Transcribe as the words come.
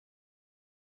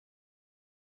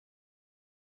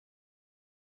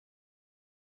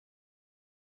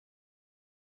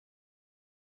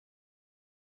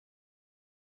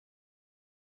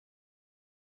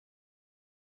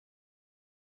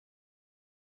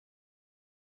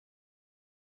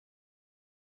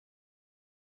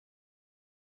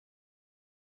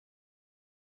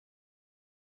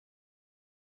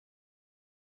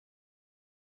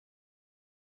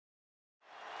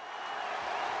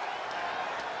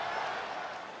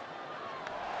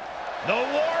the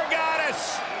War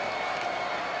Goddess.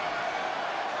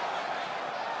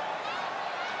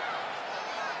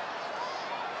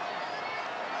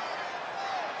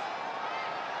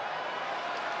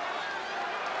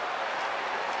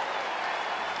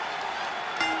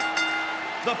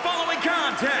 The following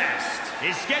contest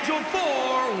is scheduled for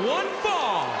one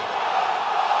fall.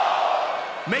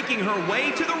 Making her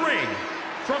way to the ring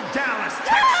from Dallas,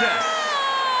 Texas,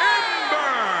 Ember.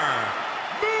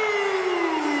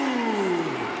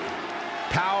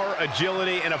 Power,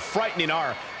 agility, and a frightening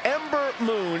aura. Ember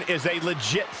Moon is a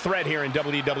legit threat here in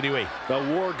WWE.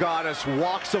 The War Goddess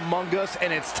walks among us,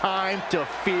 and it's time to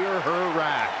fear her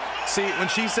wrath. See, when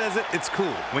she says it, it's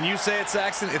cool. When you say it,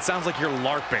 Saxton, it sounds like you're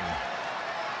LARPing.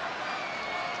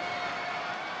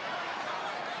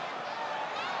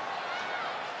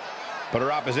 But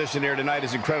her opposition here tonight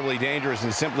is incredibly dangerous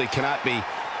and simply cannot be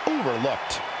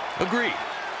overlooked. Agreed.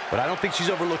 But I don't think she's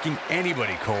overlooking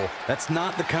anybody, Cole. That's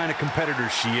not the kind of competitor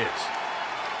she is.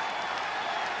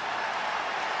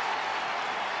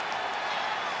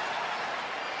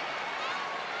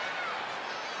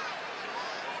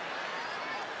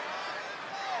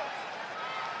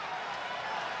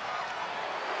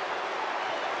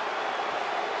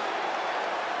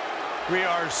 We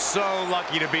are so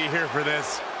lucky to be here for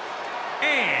this.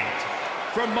 And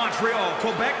from Montreal,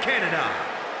 Quebec, Canada,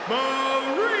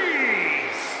 Maryse.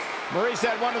 Maryse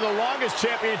had one of the longest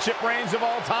championship reigns of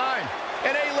all time.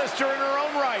 An A-lister in her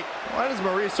own right. Why does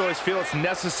Maryse always feel it's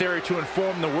necessary to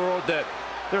inform the world that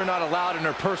they're not allowed in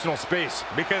her personal space?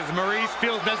 Because Maryse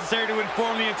feels necessary to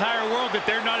inform the entire world that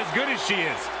they're not as good as she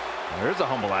is. There's a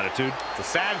humble attitude. It's the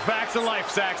sad facts of life,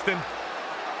 Saxton.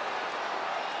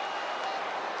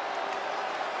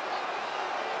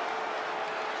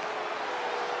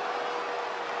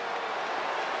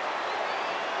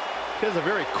 He has a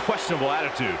very questionable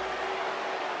attitude.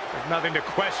 There's nothing to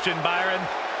question, Byron.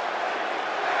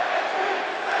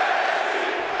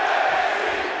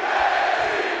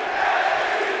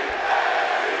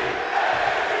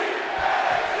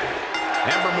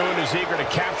 Ember Moon is eager to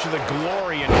capture the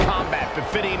glory and combat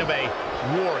befitting of a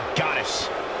War Goddess.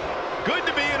 Good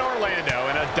to be in Orlando,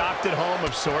 an adopted home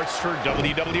of sorts for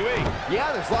WWE.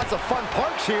 Yeah, there's lots of fun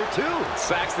parks here, too.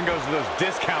 Saxton goes to those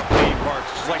discount theme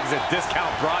parks just like he's a discount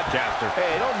broadcaster.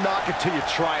 Hey, don't knock it till you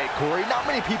try it, Corey. Not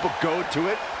many people go to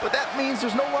it, but that means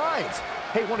there's no lines.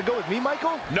 Hey, want to go with me,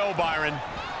 Michael? No, Byron.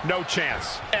 No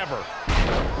chance. Ever.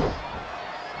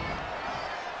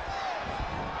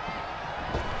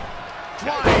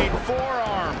 Flying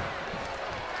forearm.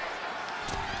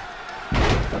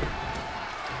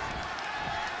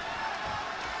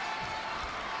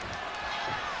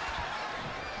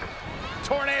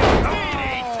 Tornado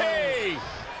DDT!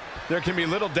 There can be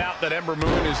little doubt that Ember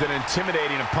Moon is an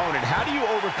intimidating opponent. How do you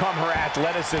overcome her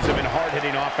athleticism and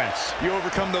hard-hitting offense? You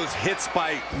overcome those hits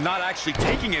by not actually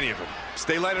taking any of them.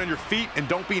 Stay light on your feet and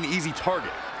don't be an easy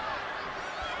target.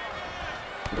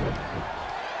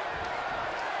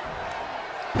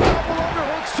 Double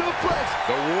underhook suplex.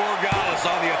 The War Goddess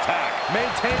on the attack.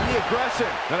 Maintain the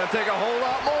aggression. Gonna take a whole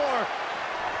lot more.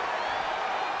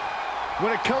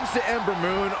 When it comes to Ember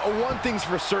Moon, one thing's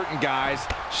for certain, guys.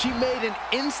 She made an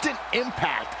instant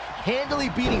impact, handily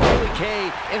beating Billie Kay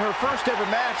in her first ever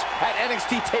match at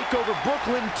NXT TakeOver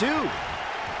Brooklyn 2.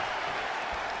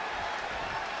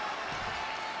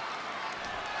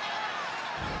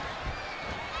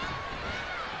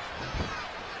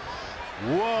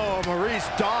 Whoa,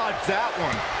 Maryse dodged that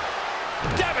one.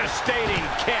 Devastating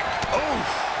kick.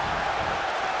 Oof.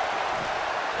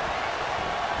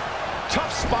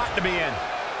 Tough spot to be in.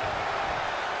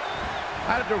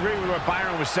 I have to agree with what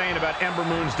Byron was saying about Ember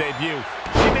Moon's debut.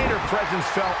 She made her presence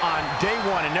felt on day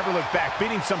one and never looked back,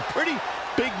 beating some pretty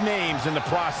big names in the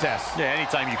process. Yeah,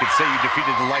 anytime you could say you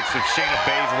defeated the likes of Shayna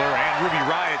Baszler and Ruby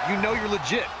Riott, you know you're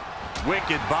legit.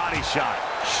 Wicked body shot.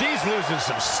 She's losing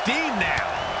some steam now.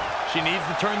 She needs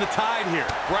to turn the tide here,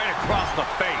 right across the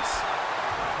face.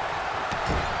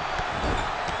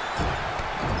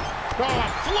 Oh, a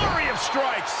flurry of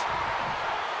strikes.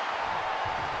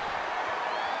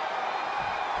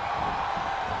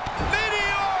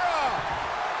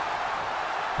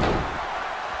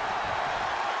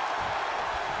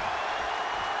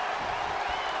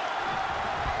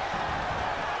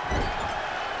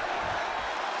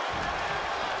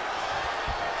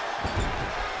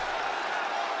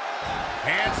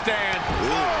 Handstand,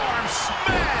 forearm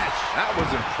smash. That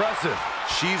was impressive.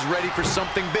 She's ready for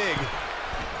something big.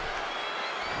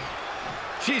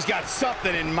 She's got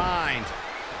something in mind.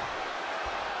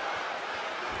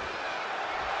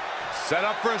 Set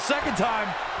up for a second time.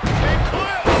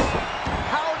 Eclipse!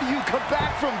 How do you come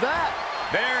back from that?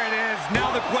 There it is.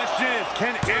 Now the question is,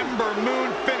 can Ember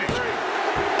Moon finish?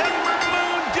 Ember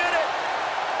Moon did it!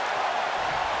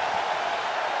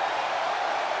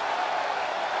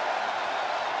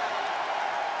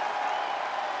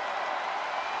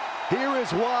 Here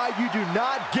is why you do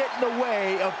not get in the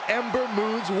way of Ember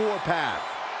Moon's warpath.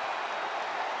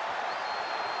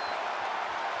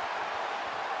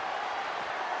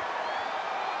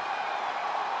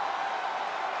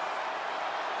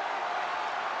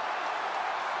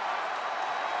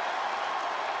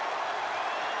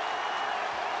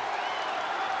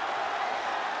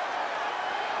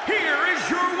 Here is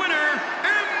your winner,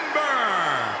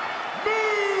 Ember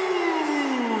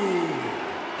Moon!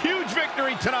 Huge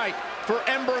victory tonight for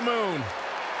Ember Moon.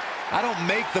 I don't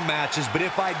make the matches, but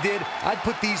if I did, I'd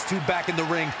put these two back in the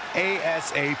ring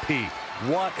ASAP.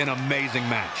 What an amazing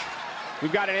match.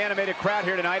 We've got an animated crowd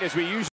here tonight as we usually